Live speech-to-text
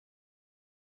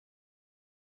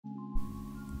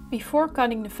Before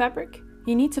cutting the fabric,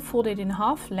 you need to fold it in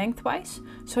half lengthwise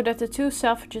so that the two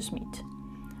selvages meet.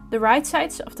 The right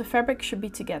sides of the fabric should be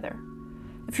together.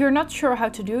 If you're not sure how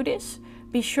to do this,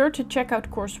 be sure to check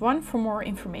out course 1 for more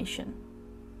information.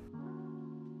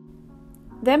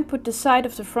 Then put the side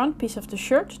of the front piece of the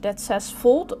shirt that says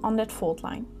fold on that fold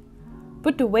line.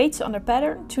 Put the weights on the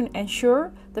pattern to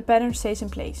ensure the pattern stays in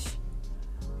place.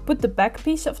 Put the back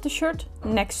piece of the shirt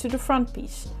next to the front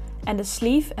piece and the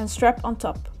sleeve and strap on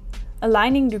top,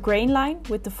 aligning the grain line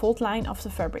with the fold line of the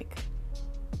fabric.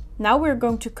 Now we're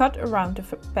going to cut around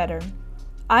the pattern.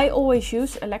 I always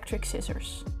use electric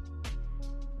scissors.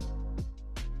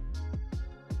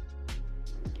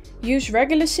 Use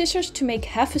regular scissors to make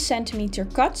 1/2 centimeter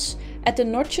cuts at the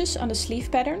notches on the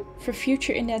sleeve pattern for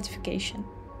future identification.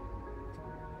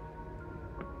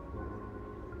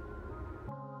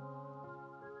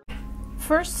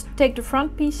 First, take the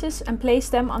front pieces and place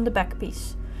them on the back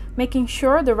piece, making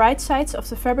sure the right sides of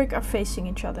the fabric are facing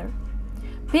each other.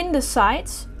 Pin the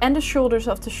sides and the shoulders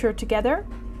of the shirt together,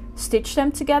 stitch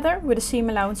them together with a seam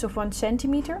allowance of 1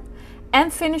 centimeter,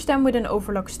 and finish them with an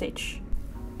overlock stitch.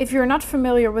 If you're not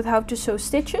familiar with how to sew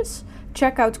stitches,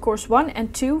 check out course 1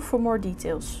 and 2 for more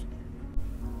details.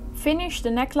 Finish the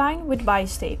neckline with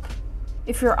bias tape.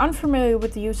 If you're unfamiliar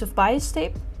with the use of bias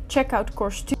tape, check out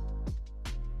course 2.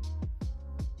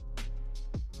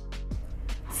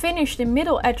 Finish the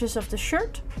middle edges of the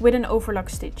shirt with an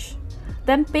overlock stitch.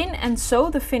 Then pin and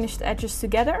sew the finished edges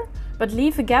together, but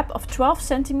leave a gap of 12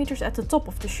 centimeters at the top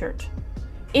of the shirt.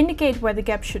 Indicate where the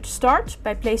gap should start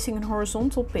by placing a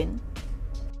horizontal pin.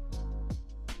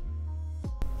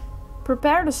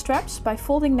 Prepare the straps by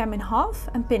folding them in half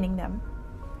and pinning them.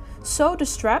 Sew the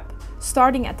strap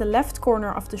starting at the left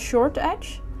corner of the short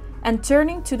edge and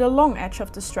turning to the long edge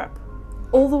of the strap,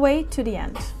 all the way to the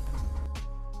end.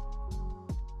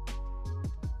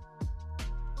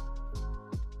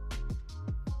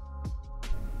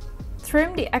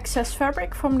 Trim the excess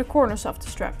fabric from the corners of the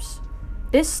straps.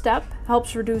 This step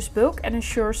helps reduce bulk and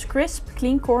ensures crisp,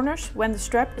 clean corners when the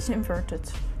strap is inverted.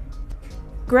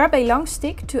 Grab a long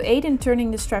stick to aid in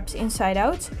turning the straps inside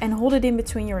out and hold it in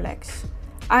between your legs.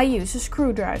 I use a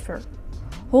screwdriver.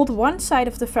 Hold one side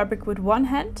of the fabric with one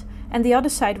hand and the other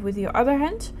side with your other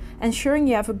hand, ensuring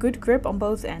you have a good grip on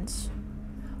both ends.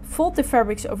 Fold the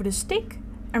fabrics over the stick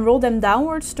and roll them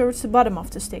downwards towards the bottom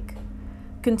of the stick.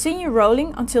 Continue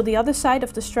rolling until the other side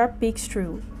of the strap peeks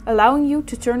through, allowing you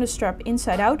to turn the strap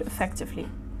inside out effectively.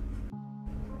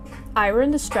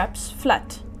 Iron the straps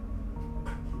flat.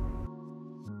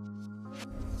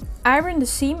 Iron the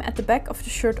seam at the back of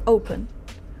the shirt open.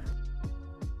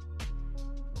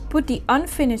 Put the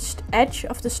unfinished edge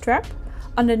of the strap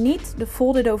underneath the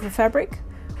folded over fabric,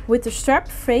 with the strap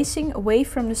facing away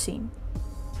from the seam.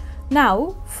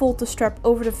 Now fold the strap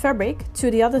over the fabric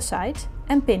to the other side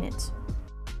and pin it.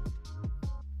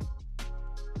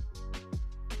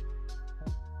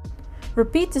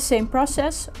 Repeat the same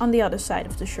process on the other side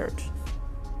of the shirt.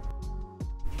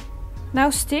 Now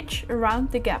stitch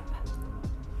around the gap.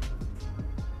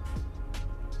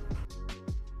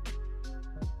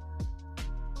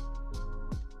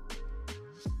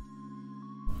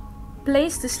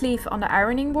 Place the sleeve on the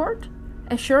ironing board,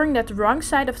 ensuring that the wrong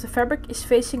side of the fabric is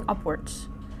facing upwards.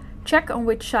 Check on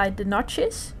which side the notch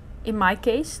is, in my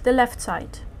case the left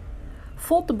side.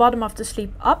 Fold the bottom of the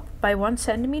sleeve up by 1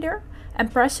 centimeter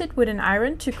and press it with an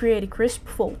iron to create a crisp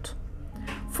fold.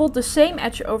 Fold the same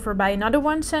edge over by another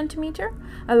 1 centimeter,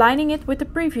 aligning it with the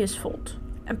previous fold,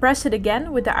 and press it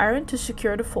again with the iron to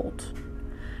secure the fold.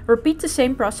 Repeat the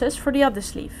same process for the other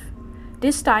sleeve.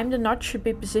 This time the notch should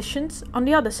be positioned on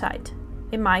the other side,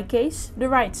 in my case the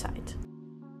right side.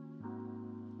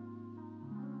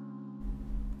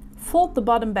 Fold the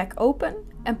bottom back open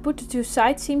and put the two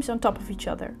side seams on top of each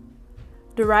other.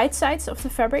 The right sides of the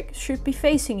fabric should be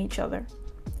facing each other.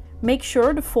 Make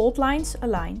sure the fold lines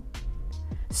align.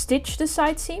 Stitch the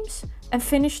side seams and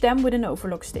finish them with an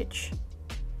overlock stitch.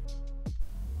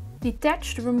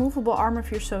 Detach the removable arm of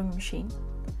your sewing machine.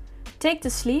 Take the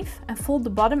sleeve and fold the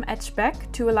bottom edge back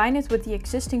to align it with the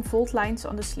existing fold lines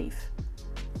on the sleeve.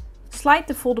 Slide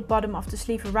the folded bottom of the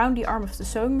sleeve around the arm of the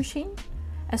sewing machine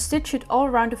and stitch it all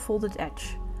around the folded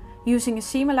edge, using a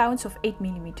seam allowance of 8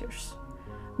 mm.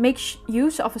 Make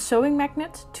use of a sewing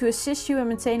magnet to assist you in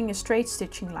maintaining a straight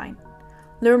stitching line.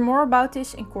 Learn more about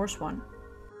this in course 1.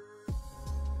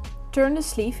 Turn the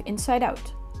sleeve inside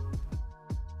out.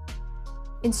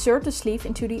 Insert the sleeve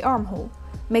into the armhole,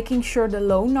 making sure the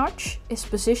low notch is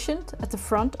positioned at the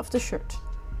front of the shirt.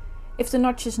 If the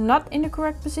notch is not in the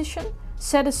correct position,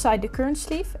 set aside the current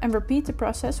sleeve and repeat the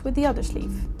process with the other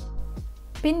sleeve.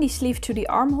 Pin the sleeve to the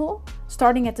armhole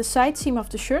starting at the side seam of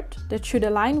the shirt that should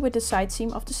align with the side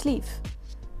seam of the sleeve.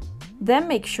 Then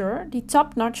make sure the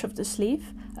top notch of the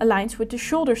sleeve aligns with the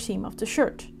shoulder seam of the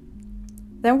shirt.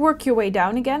 Then work your way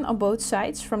down again on both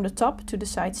sides from the top to the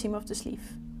side seam of the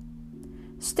sleeve.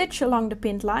 Stitch along the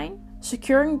pinned line,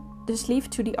 securing the sleeve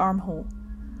to the armhole.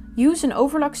 Use an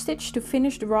overlock stitch to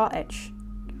finish the raw edge.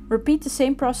 Repeat the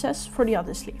same process for the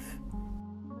other sleeve.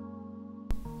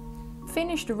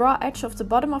 Finish the raw edge of the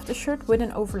bottom of the shirt with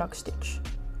an overlock stitch.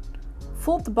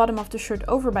 Fold the bottom of the shirt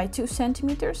over by 2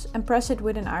 cm and press it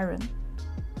with an iron.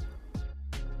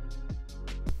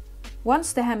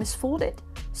 Once the hem is folded,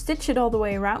 stitch it all the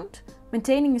way around,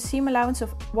 maintaining a seam allowance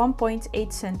of 1.8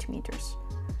 cm.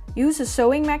 Use a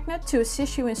sewing magnet to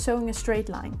assist you in sewing a straight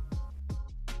line.